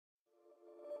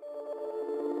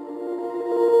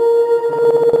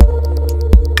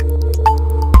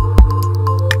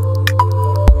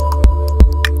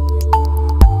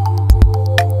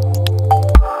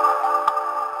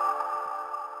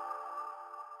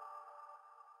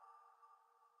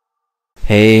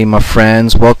Hey my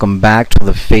friends, welcome back to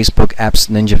the Facebook Apps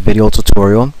Ninja video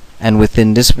tutorial. And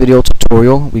within this video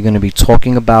tutorial we're going to be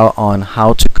talking about on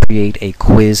how to create a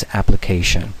quiz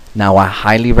application. Now I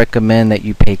highly recommend that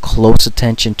you pay close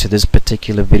attention to this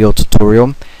particular video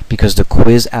tutorial because the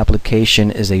quiz application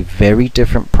is a very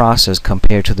different process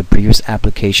compared to the previous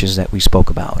applications that we spoke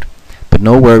about. But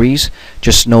no worries,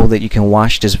 just know that you can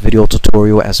watch this video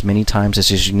tutorial as many times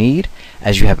as you need,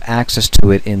 as you have access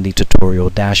to it in the tutorial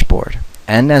dashboard.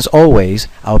 And as always,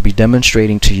 I'll be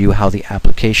demonstrating to you how the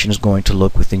application is going to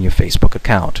look within your Facebook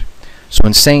account. So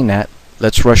in saying that,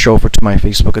 let's rush over to my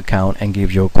Facebook account and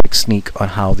give you a quick sneak on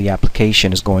how the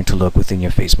application is going to look within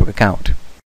your Facebook account.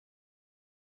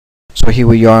 So here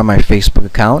we are on my Facebook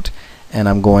account, and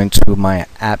I'm going to my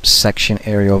apps section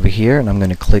area over here, and I'm going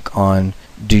to click on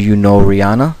Do You Know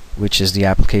Rihanna, which is the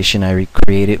application I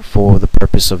created for the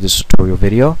purpose of this tutorial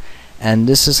video. And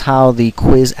this is how the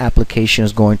quiz application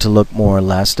is going to look more or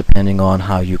less depending on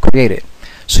how you create it.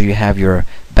 So you have your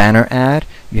banner ad,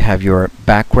 you have your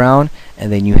background,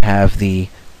 and then you have the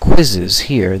quizzes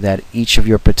here that each of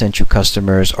your potential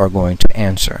customers are going to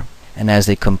answer. And as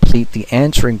they complete the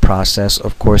answering process,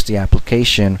 of course the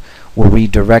application will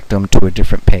redirect them to a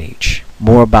different page.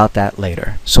 More about that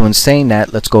later. So in saying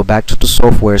that, let's go back to the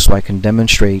software so I can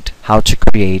demonstrate how to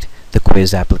create the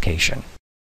quiz application.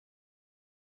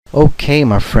 Okay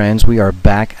my friends, we are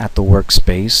back at the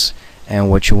workspace, and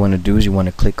what you want to do is you want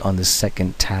to click on the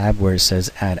second tab where it says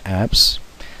Add Apps.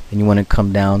 Then you want to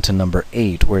come down to number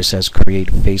 8 where it says Create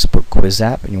Facebook Quiz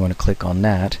App, and you want to click on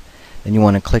that. Then you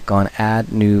want to click on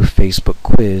Add New Facebook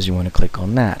Quiz, you want to click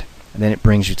on that, and then it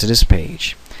brings you to this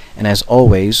page. And as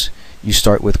always, you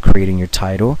start with creating your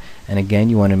title, and again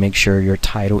you want to make sure your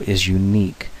title is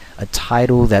unique, a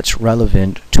title that's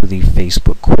relevant to the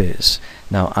Facebook quiz.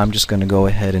 Now I'm just going to go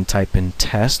ahead and type in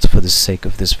test for the sake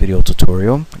of this video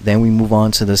tutorial. Then we move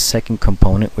on to the second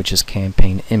component, which is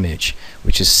campaign image,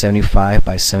 which is 75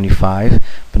 by 75.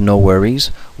 But no worries,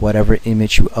 whatever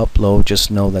image you upload, just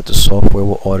know that the software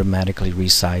will automatically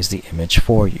resize the image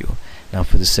for you. Now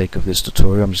for the sake of this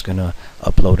tutorial, I'm just going to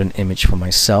upload an image for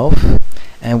myself.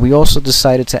 And we also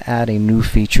decided to add a new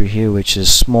feature here, which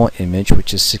is small image,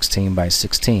 which is 16 by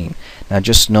 16. Now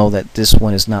just know that this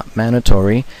one is not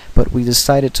mandatory, but we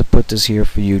decided to put this here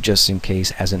for you just in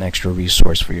case as an extra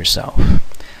resource for yourself.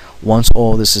 Once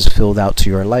all this is filled out to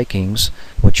your likings,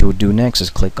 what you will do next is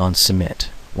click on submit.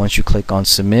 Once you click on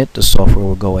submit, the software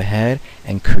will go ahead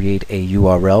and create a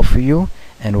URL for you,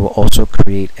 and will also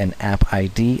create an app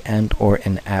ID and or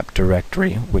an app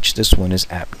directory, which this one is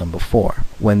app number 4.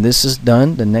 When this is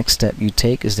done, the next step you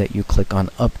take is that you click on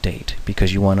update,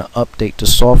 because you want to update the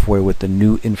software with the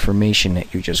new information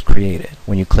that you just created.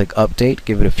 When you click update,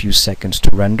 give it a few seconds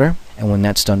to render, and when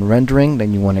that's done rendering,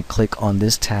 then you want to click on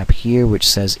this tab here which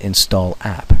says install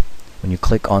app. When you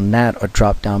click on that, a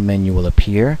drop down menu will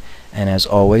appear, and as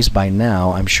always, by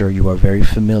now I'm sure you are very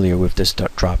familiar with this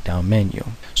drop down menu.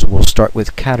 So we'll start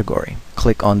with category.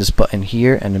 Click on this button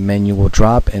here and the menu will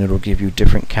drop, and it will give you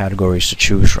different categories to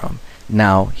choose from.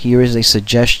 Now here is a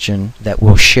suggestion that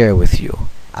we'll share with you.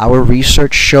 Our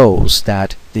research shows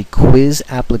that the quiz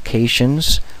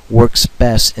applications works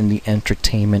best in the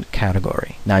entertainment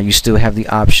category. Now you still have the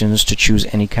options to choose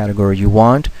any category you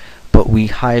want, but we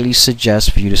highly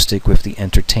suggest for you to stick with the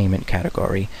entertainment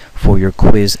category for your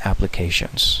quiz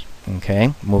applications.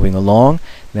 Okay, moving along,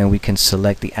 then we can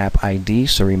select the app ID.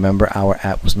 So remember our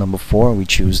app was number 4, we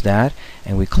choose that,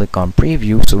 and we click on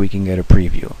preview so we can get a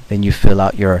preview. Then you fill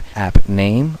out your app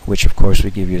name, which of course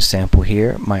we give you a sample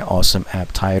here, My Awesome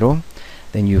App Title.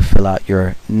 Then you fill out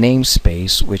your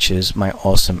namespace, which is My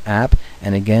Awesome App,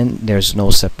 and again there's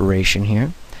no separation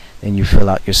here. Then you fill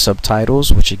out your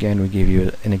subtitles, which again we give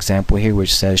you an example here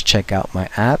which says check out my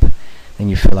app. Then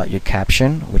you fill out your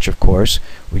caption, which of course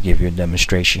we give you a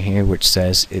demonstration here which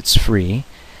says it's free.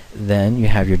 Then you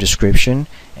have your description,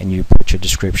 and you put your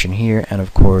description here, and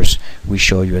of course we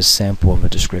show you a sample of a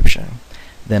description.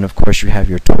 Then of course you have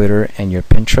your Twitter and your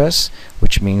Pinterest,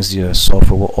 which means the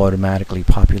software will automatically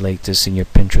populate this in your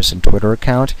Pinterest and Twitter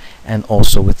account, and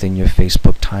also within your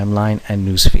Facebook timeline and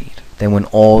newsfeed. Then when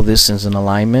all this is in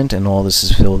alignment and all this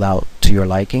is filled out to your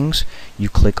likings, you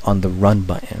click on the Run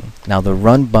button. Now the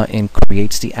Run button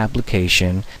creates the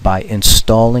application by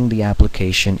installing the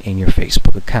application in your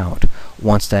Facebook account.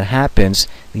 Once that happens,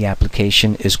 the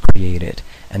application is created,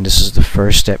 and this is the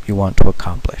first step you want to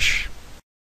accomplish.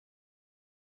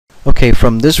 Okay,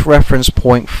 from this reference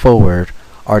point forward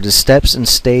are the steps and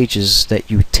stages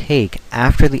that you take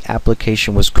after the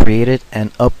application was created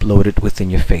and uploaded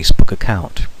within your Facebook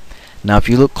account. Now if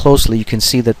you look closely, you can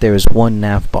see that there is one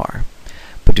nav bar.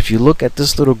 But if you look at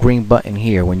this little green button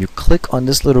here, when you click on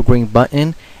this little green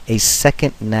button, a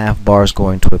second nav bar is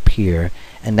going to appear,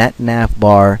 and that nav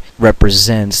bar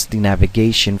represents the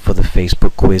navigation for the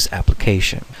Facebook quiz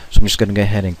application. So I'm just going to go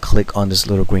ahead and click on this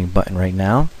little green button right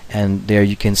now, and there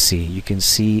you can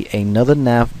see another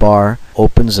nav bar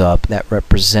opens up that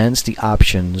represents the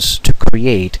options to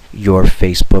create your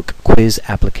Facebook quiz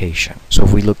application. So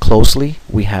if we look closely,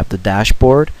 we have the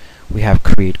dashboard, we have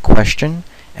create question,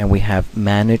 and we have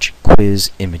manage quiz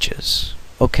images.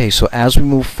 Okay, so as we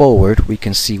move forward, we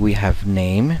can see we have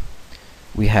name,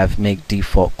 we have make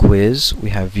default quiz, we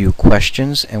have view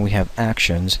questions, and we have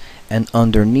actions, and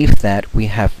underneath that we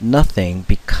have nothing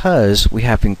because we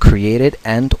haven't created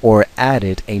and or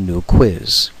added a new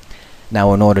quiz.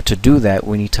 Now in order to do that,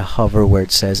 we need to hover where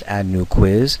it says add new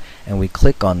quiz, and we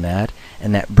click on that,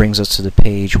 and that brings us to the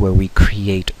page where we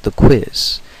create the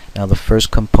quiz. Now the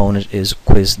first component is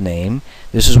quiz name.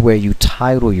 This is where you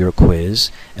title your quiz,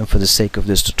 and for the sake of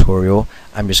this tutorial,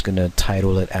 I'm just going to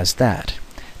title it as that.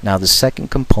 Now the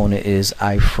second component is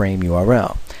iframe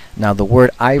URL. Now the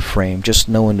word iframe, just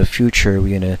know in the future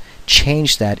we're going to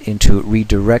change that into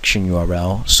redirection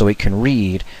URL so it can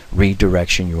read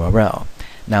redirection URL.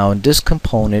 Now this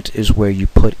component is where you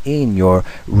put in your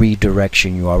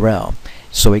redirection URL,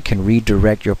 so it can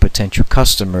redirect your potential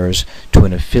customers to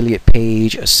an affiliate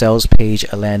page, a sales page,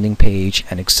 a landing page,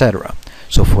 and etc.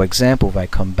 So for example, if I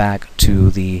come back to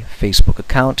the Facebook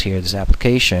account here, this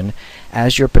application,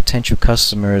 as your potential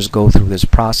customers go through this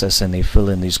process and they fill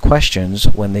in these questions,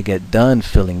 when they get done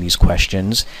filling these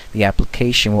questions, the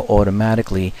application will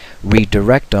automatically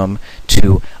redirect them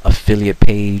to affiliate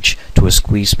page, to a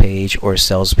squeeze page, or a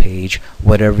sales page,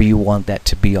 whatever you want that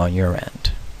to be on your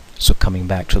end. So coming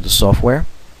back to the software,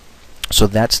 so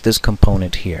that's this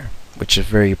component here, which is a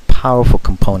very powerful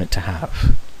component to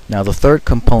have. Now the third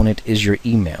component is your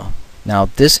email. Now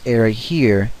this area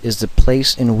here is the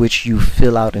place in which you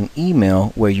fill out an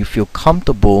email where you feel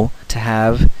comfortable to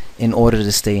have in order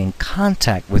to stay in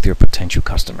contact with your potential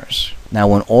customers. Now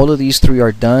when all of these three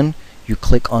are done, you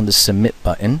click on the submit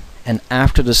button, and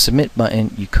after the submit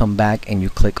button you come back and you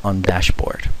click on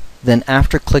dashboard. Then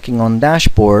after clicking on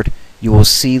dashboard, you will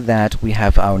see that we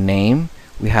have our name,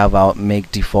 we have our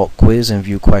make default quiz and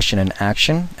view question and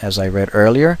action, as I read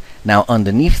earlier. Now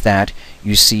underneath that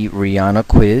you see Rihanna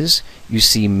quiz, you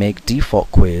see make default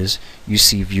quiz, you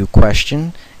see view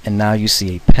question, and now you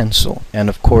see a pencil. And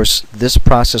of course this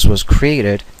process was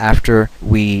created after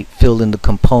we filled in the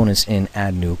components in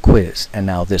add new quiz, and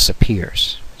now this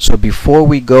appears. So before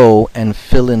we go and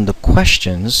fill in the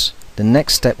questions, the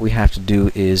next step we have to do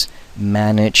is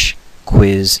manage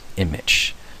quiz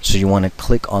image. So you want to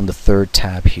click on the third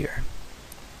tab here.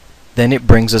 Then it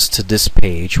brings us to this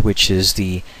page, which is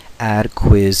the add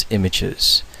quiz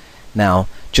images. Now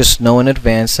just know in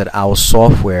advance that our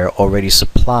software already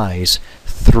supplies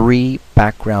 3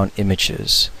 background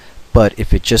images, but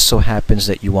if it just so happens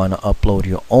that you want to upload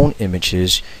your own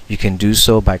images, you can do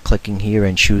so by clicking here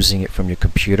and choosing it from your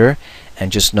computer,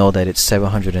 and just know that it's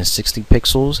 760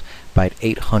 pixels by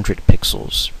 800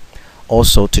 pixels.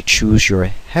 Also, to choose your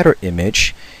header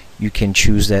image, you can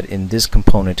choose that in this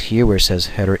component here where it says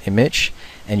header image,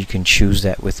 and you can choose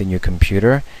that within your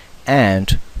computer.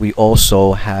 And we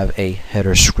also have a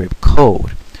header script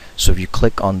code. So if you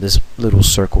click on this little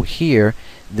circle here,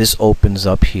 this opens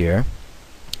up here,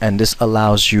 and this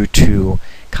allows you to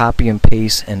copy and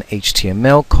paste an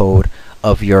HTML code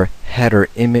of your header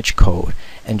image code.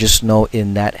 And just know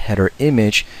in that header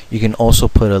image you can also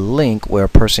put a link where a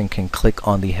person can click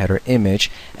on the header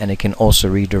image, and it can also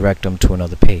redirect them to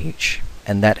another page.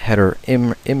 And that header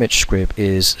image script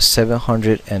is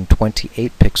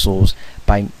 728 pixels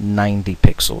by 90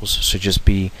 pixels, so just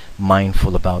be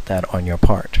mindful about that on your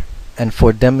part. And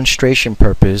for demonstration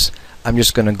purpose, I'm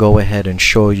just going to go ahead and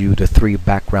show you the 3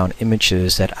 background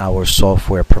images that our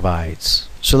software provides.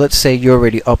 So let's say you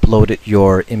already uploaded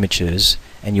your images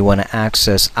and you want to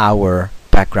access our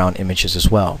background images as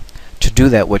well. To do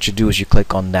that, what you do is you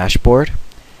click on dashboard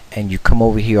and you come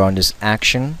over here on this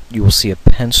action. You will see a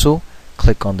pencil.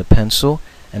 Click on the pencil,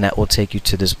 and that will take you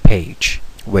to this page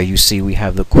where you see we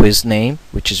have the quiz name,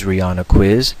 which is Rihanna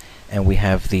quiz, and we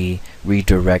have the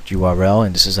redirect URL,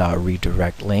 and this is our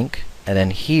redirect link. And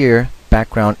then here,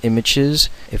 background images,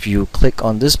 if you click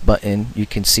on this button, you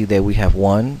can see that we have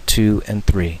 1, 2, and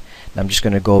 3. Now I'm just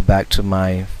going to go back to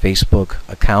my Facebook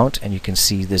account, and you can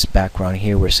see this background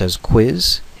here where it says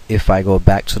quiz. If I go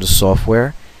back to the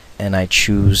software and I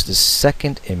choose the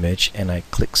second image and I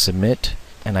click submit,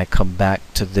 and I come back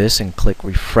to this and click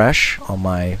refresh on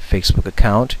my Facebook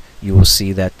account, you will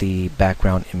see that the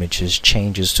background images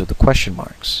changes to the question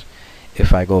marks.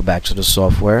 if I go back to the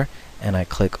software and I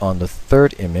click on the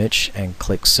third image and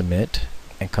click submit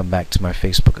and come back to my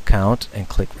Facebook account and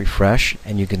click refresh,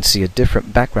 and you can see a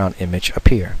different background image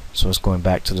appear. So it's going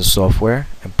back to the software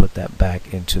and put that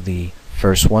back into the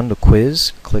first one, the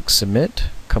quiz, click submit,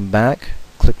 come back,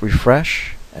 click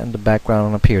refresh, and the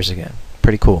background appears again.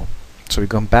 Pretty cool. So we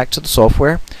come back to the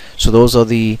software. So those are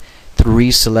the 3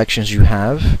 selections you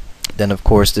have. Then of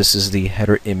course this is the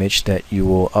header image that you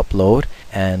will upload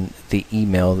and the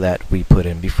email that we put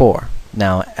in before.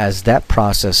 Now as that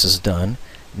process is done,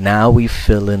 now we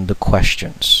fill in the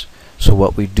questions. So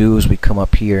what we do is we come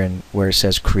up here and where it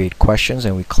says create questions,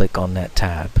 and we click on that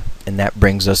tab, and that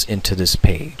brings us into this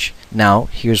page. Now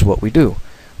here's what we do.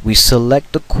 We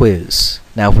select the quiz.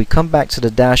 Now if we come back to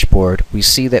the dashboard, we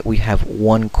see that we have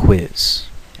 1 quiz.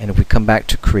 And if we come back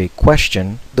to create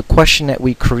question, the question that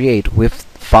we create with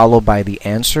followed by the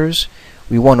answers,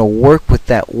 we want to work with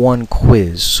that 1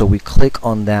 quiz. So we click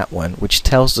on that one, which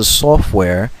tells the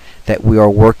software that we are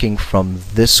working from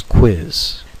this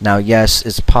quiz. Now yes,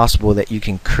 it's possible that you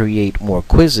can create more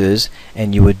quizzes,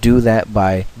 and you would do that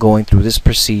by going through this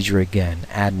procedure again,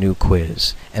 add new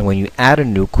quiz. And when you add a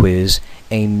new quiz,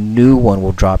 a new one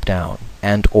will drop down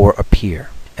and or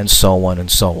appear, and so on and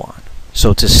so on.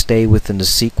 So to stay within the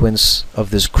sequence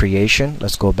of this creation,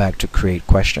 let's go back to create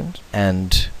questions,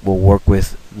 and we'll work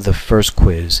with the first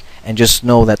quiz. And just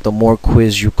know that the more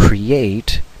quiz you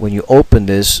create, when you open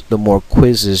this, the more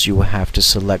quizzes you will have to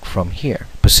select from here.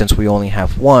 But since we only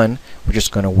have 1, we're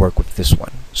just going to work with this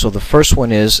one. So the first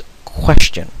one is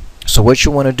question. So what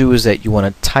you want to do is that you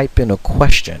want to type in a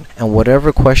question, and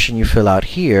whatever question you fill out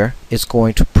here, it's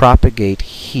going to propagate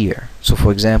here. So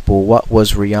for example, what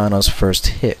was Rihanna's first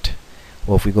hit?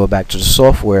 Well, if we go back to the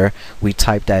software, we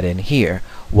type that in here.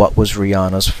 What was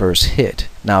Rihanna's first hit?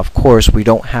 Now of course we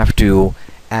don't have to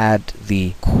add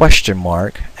the question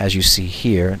mark, as you see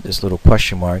here, this little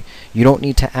question mark. You don't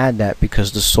need to add that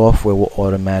because the software will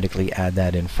automatically add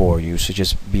that in for you, so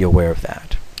just be aware of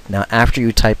that. Now after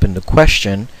you type in the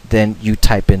question, then you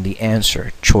type in the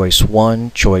answer. Choice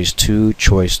 1, choice 2,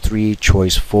 choice 3,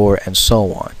 choice 4, and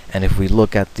so on. And if we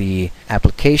look at the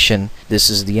application, this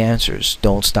is the answers.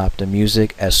 Don't Stop the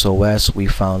Music, SOS, We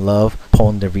Found Love,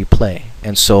 Pon de Replay.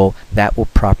 And so that will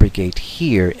propagate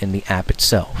here in the app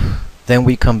itself. Then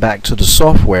we come back to the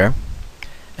software,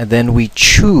 and then we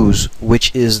choose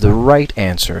which is the right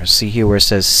answer. See here where it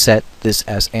says set this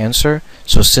as answer.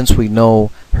 So since we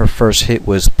know her first hit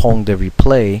was Pon de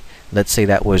Replay, let's say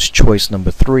that was choice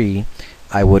number 3,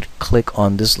 I would click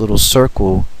on this little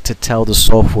circle to tell the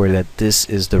software that this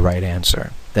is the right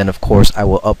answer. Then of course I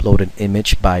will upload an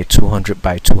image by 200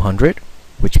 by 200,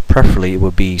 which preferably it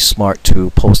would be smart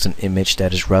to post an image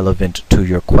that is relevant to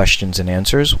your questions and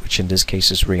answers, which in this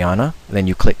case is Rihanna. Then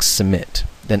you click submit.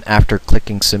 Then after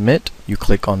clicking submit, you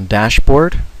click on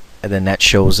dashboard, and then that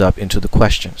shows up into the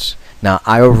questions. Now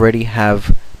I already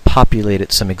have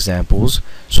populated some examples,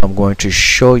 so I'm going to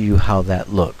show you how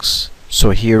that looks.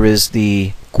 So here is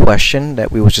the question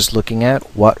that we were just looking at.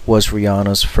 What was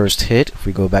Rihanna's first hit? If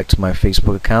we go back to my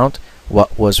Facebook account,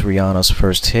 what was Rihanna's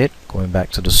first hit? Going back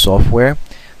to the software,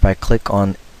 if I click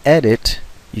on edit,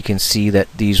 you can see that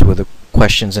these were the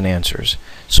questions and answers.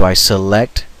 So I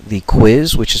select the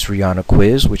quiz, which is Rihanna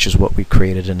quiz, which is what we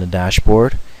created in the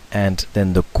dashboard, and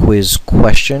then the quiz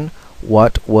question.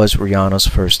 What was Rihanna's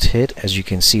first hit? As you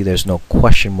can see, there's no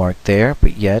question mark there,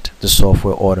 but yet the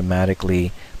software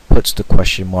automatically puts the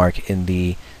question mark in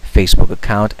the Facebook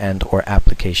account and or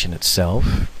application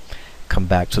itself. Come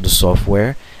back to the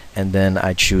software, and then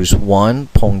I choose 1,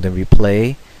 Pon de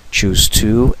Replay, choose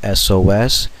 2,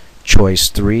 SOS, choice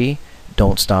 3,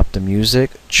 Don't Stop the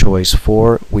Music, choice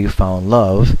 4, We Found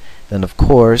Love. Then of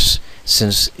course,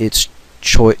 since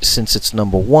it's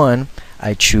number 1,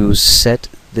 I choose set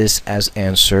this as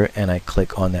answer, and I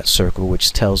click on that circle,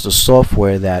 which tells the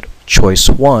software that choice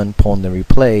 1, Pon de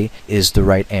Replay, is the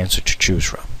right answer to choose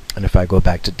from. And if I go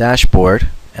back to dashboard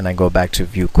and I go back to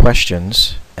view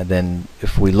questions, and then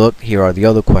if we look, here are the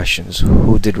other questions.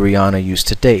 Who did Rihanna use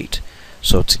to date?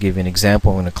 So to give you an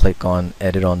example, I'm going to click on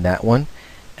edit on that one,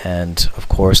 and of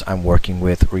course I'm working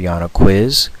with Rihanna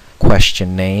quiz.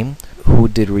 Question name, who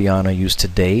did Rihanna use to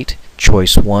date?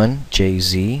 Choice 1,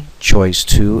 Jay-Z. Choice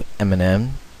 2,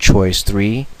 Eminem. Choice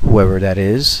 3, whoever that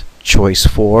is. Choice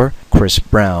 4, Chris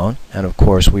Brown, and of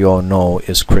course we all know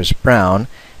is Chris Brown,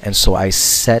 and so I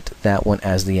set that one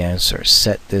as the answer.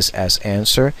 Set this as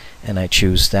answer, and I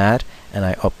choose that, and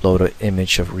I upload an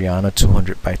image of Rihanna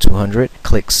 200 by 200,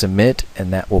 click submit,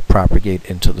 and that will propagate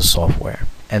into the software.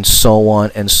 and so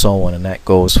on and so on. And that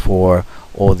goes for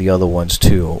all the other ones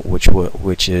too,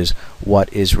 which is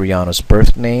what is Rihanna's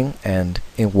birth name and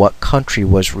in what country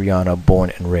was Rihanna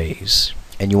born and raised.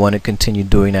 And you want to continue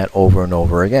doing that over and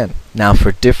over again. Now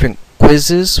for different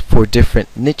quizzes, for different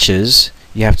niches,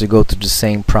 you have to go through the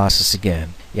same process again.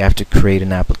 You have to create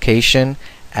an application,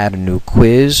 add a new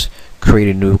quiz, create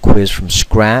a new quiz from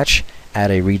scratch,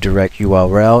 add a redirect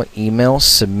URL, email,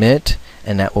 submit,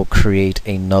 and that will create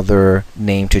another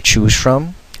name to choose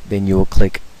from. Then you will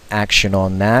click action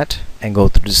on that and go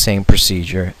through the same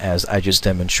procedure as I just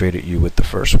demonstrated you with the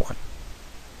first one.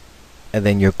 And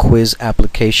then your quiz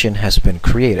application has been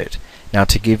created. Now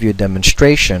to give you a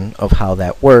demonstration of how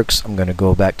that works, I'm going to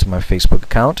go back to my Facebook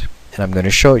account and I'm going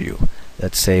to show you.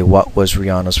 Let's say what was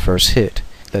Rihanna's first hit.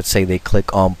 Let's say they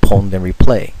click on Pon de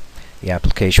Replay. The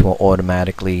application will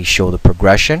automatically show the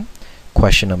progression.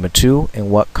 Question number 2, in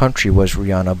what country was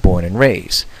Rihanna born and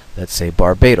raised? Let's say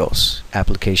Barbados.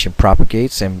 Application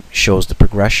propagates and shows the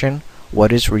progression.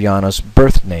 What is Rihanna's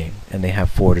birth name? And they have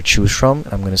 4 to choose from.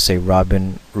 I'm going to say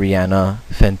Robin Rihanna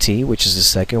Fenty, which is the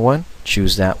second one.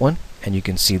 Choose that one. And you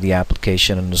can see the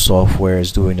application and the software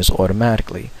is doing this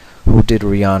automatically. Who did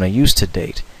Rihanna use to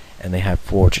date? And they have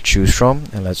 4 to choose from.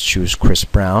 And let's choose Chris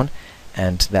Brown.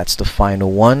 And that's the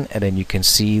final one. And then you can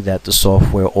see that the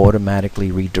software automatically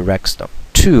redirects them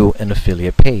to an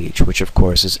affiliate page, which of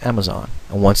course is Amazon.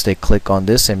 And once they click on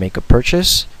this and make a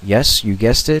purchase, yes, you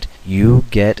guessed it, you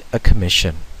get a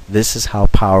commission. This is how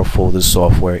powerful this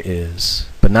software is.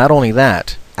 But not only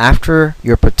that, after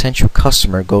your potential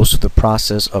customer goes through the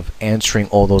process of answering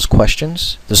all those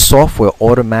questions, the software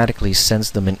automatically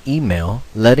sends them an email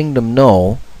letting them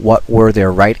know what were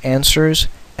their right answers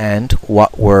and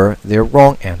what were their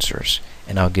wrong answers.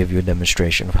 And I'll give you a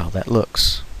demonstration of how that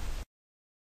looks.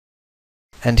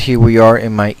 And here we are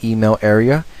in my email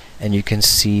area, and you can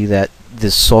see that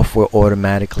this software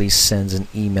automatically sends an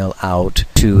email out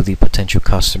to the potential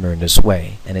customer in this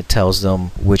way, and it tells them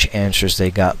which answers they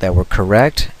got that were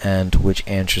correct and which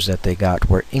answers that they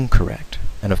got were incorrect.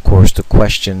 And of course the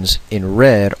questions in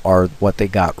red are what they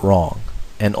got wrong.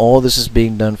 And all this is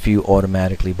being done for you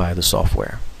automatically by the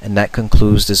software. And that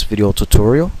concludes this video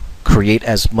tutorial. Create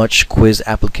as much quiz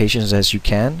applications as you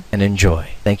can and enjoy.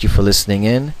 Thank you for listening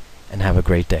in, and have a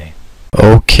great day.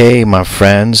 Okay, my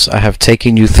friends, I have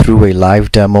taken you through a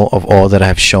live demo of all that I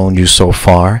have shown you so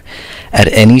far. At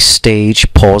any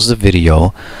stage, pause the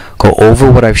video, go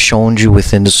over what I've shown you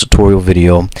within the tutorial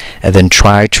video, and then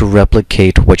try to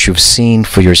replicate what you've seen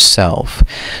for yourself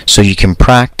so you can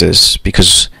practice,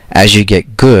 because as you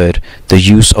get good, the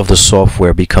use of the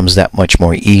software becomes that much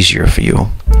more easier for you.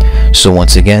 So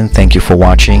once again, thank you for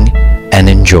watching and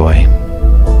enjoy.